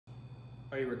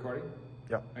Are you recording?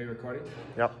 Yep. Are you recording?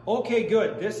 Yep. Okay,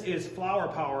 good. This is flower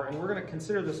power, and we're going to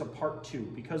consider this a part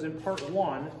 2, because in part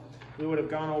 1, we would have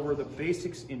gone over the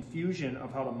basics in Fusion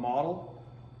of how to model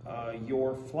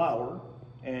your flower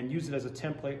and use it as a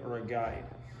template or a guide.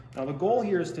 Now the goal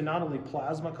here is to not only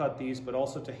plasma cut these, but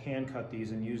also to hand cut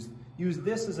these and use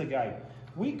this as a guide.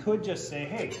 We could just say,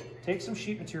 hey, take some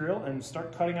sheet material and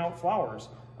start cutting out flowers.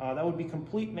 That would be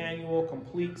complete manual,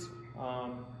 complete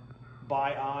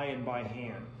by eye and by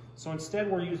hand. So instead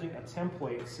we're using a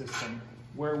template system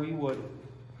where we would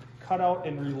cut out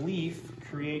in relief,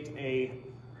 create a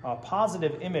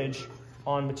positive image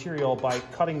on material by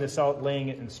cutting this out, laying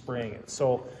it, and spraying it.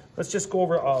 So let's just go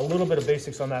over a little bit of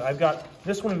basics on that. I've got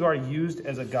this one we've already used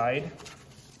as a guide.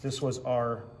 This was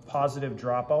our positive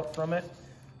dropout from it.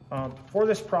 For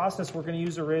this process, we're going to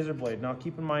use a razor blade. Now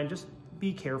keep in mind, just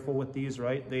be careful with these,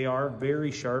 right? They are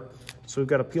very sharp. So we've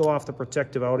got to peel off the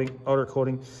protective outer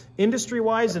coating.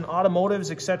 Industry-wise and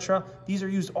automotives, etc., these are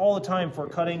used all the time for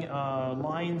cutting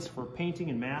lines for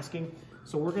painting and masking.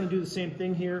 So we're going to do the same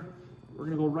thing here. We're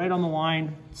going to go right on the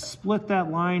line, split that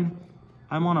line.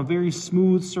 I'm on a very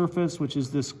smooth surface, which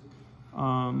is this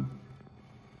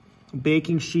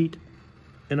baking sheet,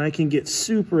 and I can get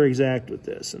super exact with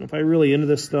this. And if I really into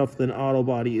this stuff, then auto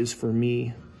body is for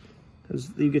me,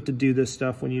 because you get to do this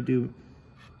stuff when you do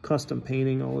custom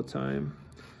painting all the time.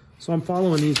 So I'm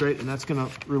following these, right, and that's going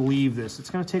to relieve this.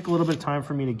 It's going to take a little bit of time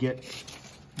for me to get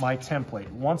my template.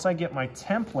 Once I get my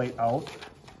template out,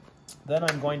 then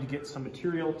I'm going to get some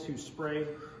material to spray,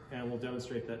 and we'll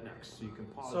demonstrate that next. So you can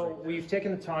pause. So we've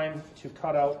taken the time to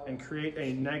cut out and create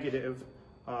a negative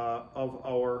of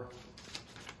our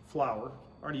flower.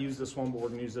 I already used this one, but we're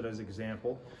going to use it as an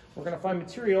example. We're going to find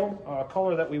material,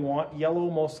 color that we want,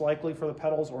 yellow most likely for the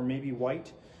petals, or maybe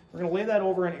white. We're going to lay that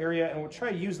over an area, and we'll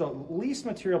try to use the least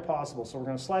material possible. So we're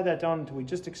going to slide that down until we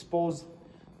just expose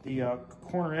the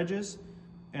corner edges,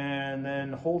 and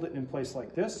then hold it in place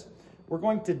like this. We're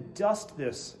going to dust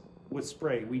this with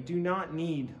spray. We do not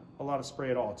need a lot of spray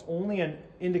at all. It's only an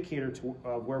indicator to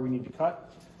where we need to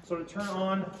cut. So to turn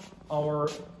on our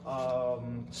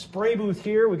spray booth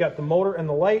here, we got the motor and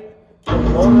the light. Turn the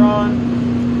motor on.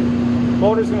 The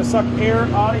motor's going to suck air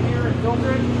out of here and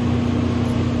filter it.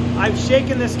 I've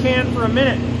shaken this can for a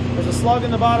minute. There's a slug in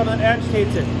the bottom that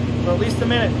agitates it for at least a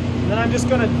minute. And then I'm just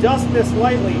going to dust this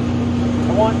lightly.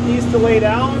 I want these to lay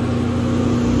down.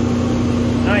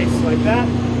 Nice, like that.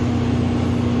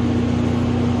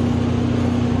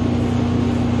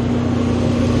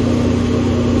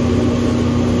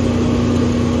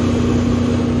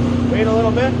 Wait a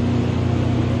little bit.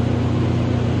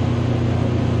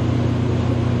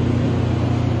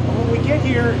 When we get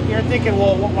here, you're thinking,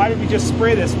 well, why did we just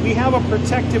spray this? We have a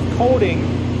protective coating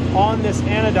on this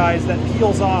anodized that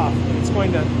peels off. It's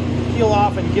going to peel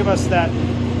off and give us that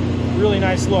really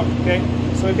nice look, okay?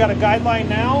 So we've got a guideline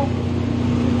now.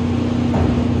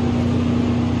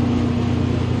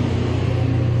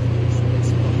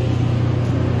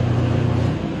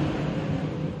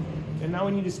 Now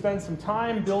we need to spend some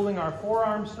time building our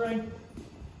forearm strength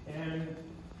and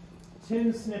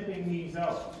tin snipping these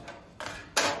out.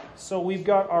 So we've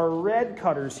got our red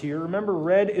cutters here. Remember,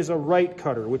 red is a right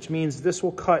cutter, which means this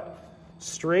will cut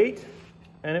straight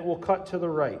and it will cut to the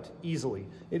right easily.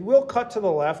 It will cut to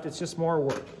the left, it's just more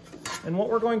work. And what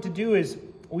we're going to do is,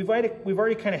 we've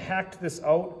already kind of hacked this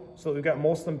out so that we've got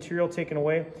most of the material taken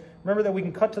away. Remember that we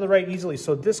can cut to the right easily,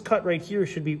 so this cut right here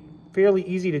should be fairly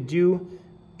easy to do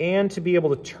and to be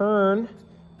able to turn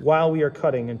while we are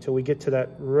cutting until we get to that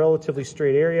relatively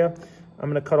straight area. I'm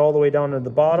going to cut all the way down to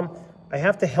the bottom. I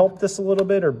have to help this a little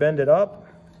bit or bend it up.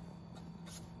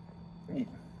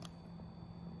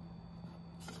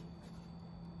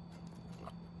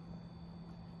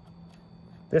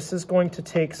 This is going to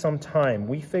take some time.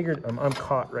 We figured, I'm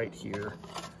caught right here,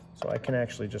 so I can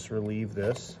actually just relieve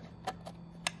this.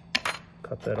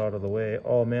 Cut that out of the way.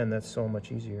 Oh man, that's so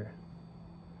much easier.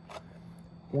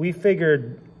 We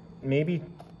figured maybe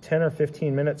 10 or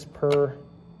 15 minutes per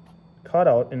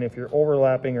cutout, and if you're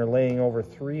overlapping or laying over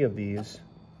 3 of these,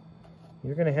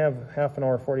 you're going to have half an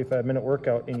hour, 45-minute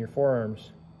workout in your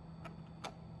forearms.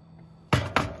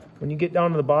 When you get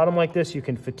down to the bottom like this, you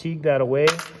can fatigue that away.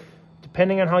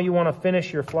 Depending on how you want to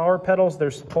finish your flower petals,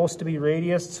 they're supposed to be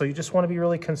radiused, so you just want to be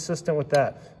really consistent with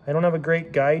that. I don't have a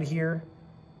great guide here,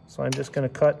 so I'm just going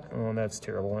to cut. Oh, that's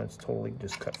terrible. It's totally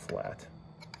just cut flat.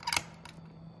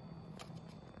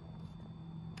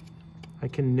 I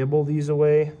can nibble these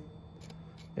away,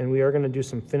 and we are going to do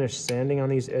some finished sanding on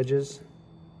these edges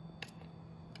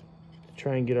to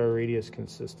try and get our radius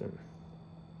consistent.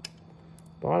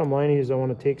 Bottom line is I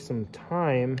want to take some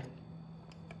time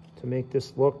to make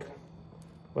this look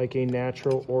like a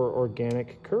natural or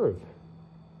organic curve.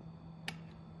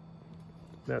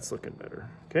 That's looking better,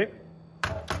 okay?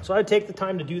 So I take the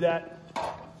time to do that.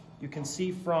 You can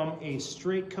see from a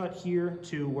straight cut here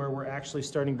to where we're actually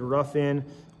starting to rough in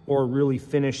or really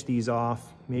finish these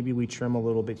off. Maybe we trim a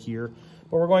little bit here,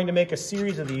 but we're going to make a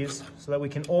series of these so that we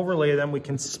can overlay them. We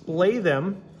can splay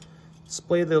them,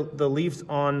 splay the leaves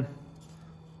on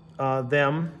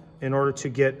them in order to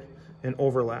get an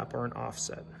overlap or an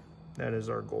offset. That is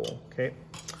our goal, okay?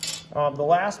 The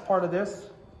last part of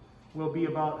this will be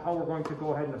about how we're going to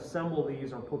go ahead and assemble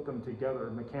these or put them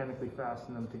together, mechanically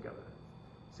fasten them together.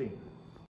 See.